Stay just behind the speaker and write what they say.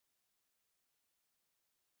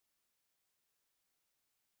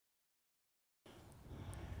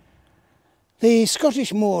The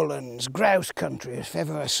Scottish moorlands, grouse country, if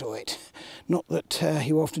ever I saw it. Not that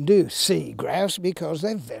you often do see grouse, because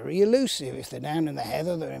they're very elusive. If they're down in the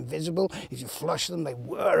heather, they're invisible. If you flush them, they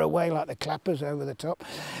whir away like the clappers over the top.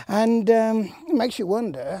 And it makes you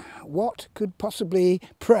wonder what could possibly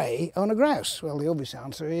prey on a grouse. Well, the obvious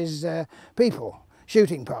answer is people,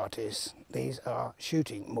 shooting parties. These are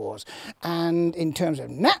shooting moors. And in terms of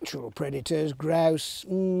natural predators, grouse,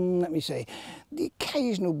 let me see, the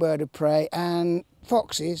occasional bird of prey, and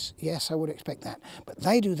foxes, yes, I would expect that. But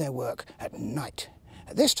they do their work at night.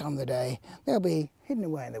 At this time of the day, they'll be hidden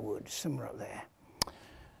away in the woods, somewhere up there.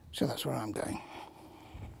 So that's where I'm going.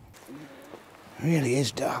 It really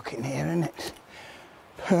is dark in here, isn't it?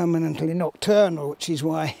 Permanently nocturnal, which is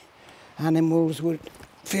why animals would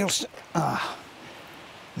feel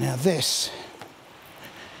now this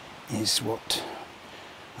is what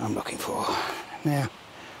I'm looking for. Now,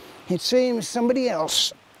 it seems somebody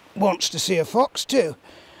else wants to see a fox too,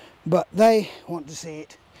 but they want to see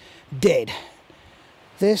it dead.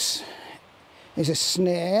 This is a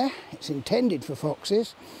snare. It's intended for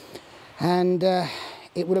foxes, and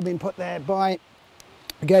it would have been put there by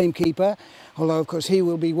a gamekeeper, although of course he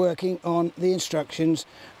will be working on the instructions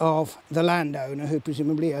of the landowner, who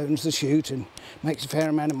presumably owns the shoot and makes a fair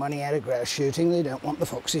amount of money out of grouse shooting. They don't want the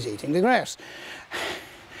foxes eating the grouse.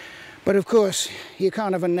 But of course you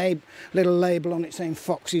can't have a little label on it saying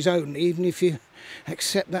foxes only, even if you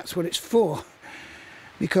accept that's what it's for,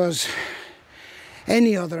 because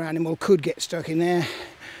any other animal could get stuck in there.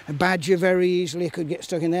 A badger very easily could get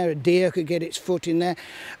stuck in there, a deer could get its foot in there.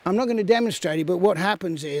 I'm not going to demonstrate it, but what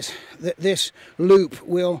happens is that this loop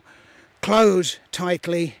will close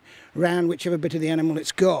tightly round whichever bit of the animal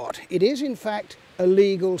it's got. It is in fact a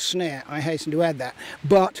legal snare, I hasten to add that,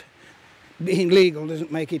 but being legal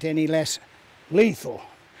doesn't make it any less lethal.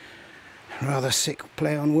 Rather sick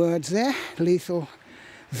play on words there, lethal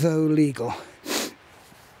though legal.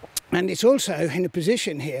 And it's also in a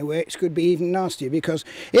position here where it could be even nastier, because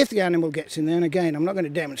if the animal gets in there, and again I'm not going to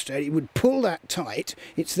demonstrate, it would pull that tight.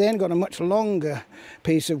 It's then got a much longer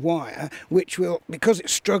piece of wire which will, because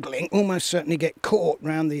it's struggling, almost certainly get caught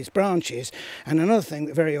round these branches. And another thing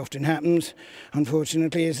that very often happens,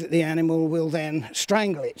 unfortunately, is that the animal will then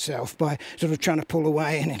strangle itself by sort of trying to pull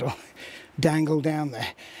away, and it'll dangle down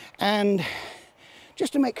there. And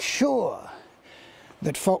just to make sure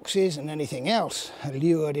that foxes and anything else are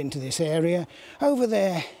lured into this area, over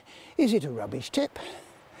there, is it a rubbish tip?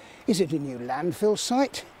 Is it a new landfill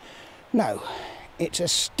site? No, it's a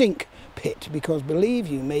stink pit, because believe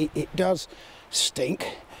you me, it does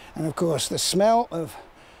stink. And of course the smell of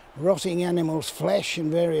rotting animals' flesh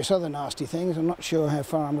and various other nasty things, I'm not sure how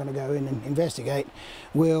far I'm going to go in and investigate,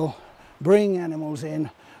 will bring animals in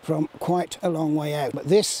from quite a long way out. But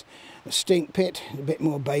this, the stink pit, is a bit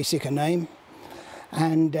more basic a name.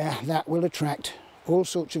 And that will attract all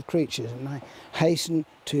sorts of creatures, and I hasten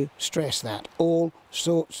to stress that, all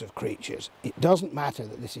sorts of creatures. It doesn't matter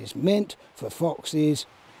that this is meant for foxes,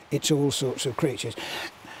 it's all sorts of creatures.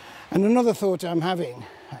 And another thought I'm having,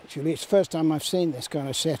 actually, it's the first time I've seen this kind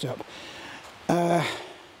of setup,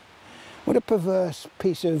 what a perverse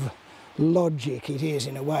piece of logic it is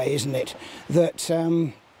in a way, isn't it, that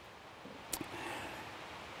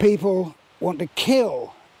people want to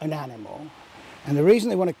kill an animal. And the reason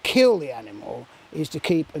they want to kill the animal is to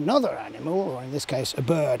keep another animal, or in this case a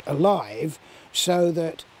bird, alive, so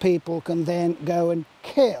that people can then go and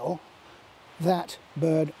kill that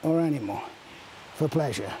bird or animal for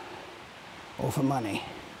pleasure or for money.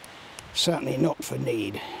 Certainly not for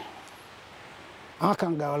need. I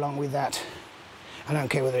can't go along with that. I don't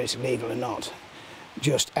care whether it's legal or not,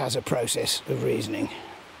 just as a process of reasoning.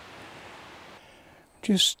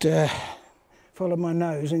 Just follow my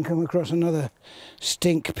nose and come across another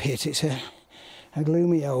stink pit. It's a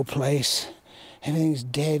gloomy old place. Everything's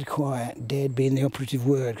dead quiet, dead being the operative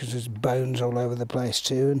word, because there's bones all over the place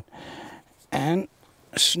too. And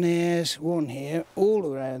snares, one here,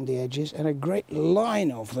 all around the edges, and a great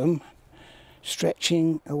line of them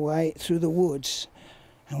stretching away through the woods.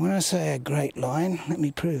 And when I say a great line, let me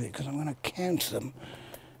prove it, because I'm going to count them.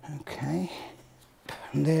 Okay,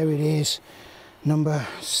 and there it is. Number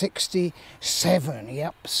 67,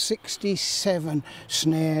 yep, 67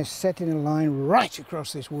 snares set in a line right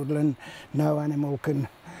across this woodland. No animal can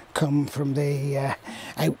come from the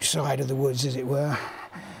outside of the woods, as it were,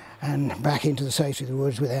 and back into the safety of the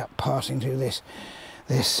woods without passing through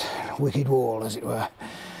this wicked wall, as it were.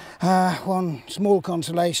 One small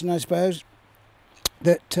consolation, I suppose,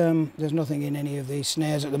 that there's nothing in any of these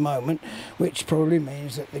snares at the moment, which probably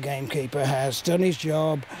means that the gamekeeper has done his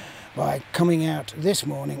job by coming out this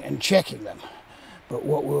morning and checking them. But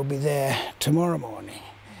what will be there tomorrow morning,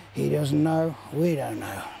 he doesn't know, we don't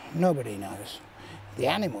know, nobody knows. The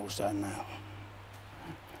animals don't know.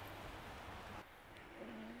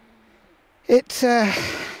 It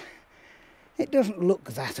doesn't look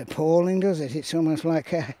that appalling, does it? It's almost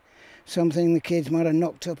like something the kids might have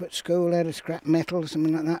knocked up at school out of scrap metal or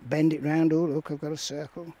something like that, bend it round, oh look, I've got a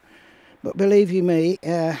circle. But believe you me,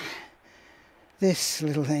 this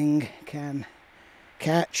little thing can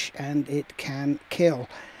catch and it can kill.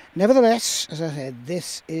 Nevertheless, as I said,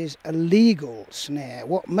 this is a legal snare.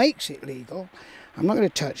 What makes it legal, I'm not going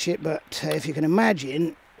to touch it, but if you can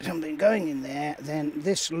imagine something going in there, then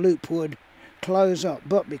this loop would close up.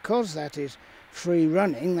 But because that is free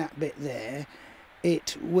running, that bit there,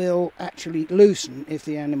 it will actually loosen if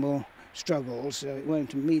the animal struggles, so it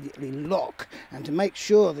won't immediately lock. And to make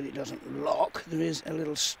sure that it doesn't lock, there is a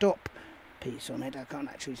little stop piece on it. I can't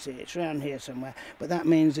actually see it, it's around here somewhere, but that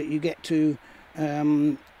means that you get to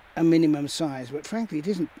a minimum size, but frankly it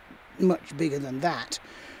isn't much bigger than that,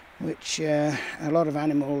 which a lot of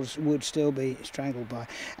animals would still be strangled by.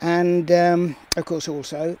 And of course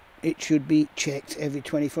also it should be checked every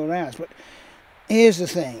 24 hours. But here's the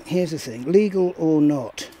thing, legal or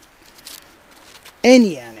not,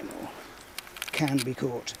 any animal can be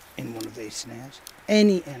caught in one of these snares.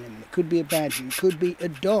 Any animal. It could be a badger, it could be a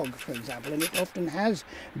dog, for example, and it often has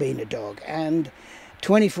been a dog. And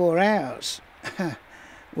 24 hours,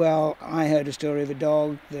 well, I heard a story of a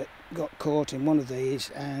dog that got caught in one of these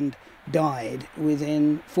and died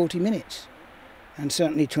within 40 minutes. And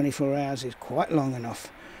certainly 24 hours is quite long enough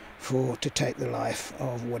to take the life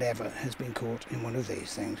of whatever has been caught in one of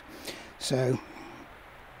these things. So,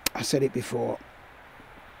 I said it before,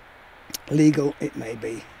 legal it may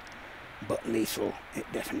be, but lethal it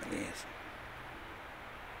definitely is.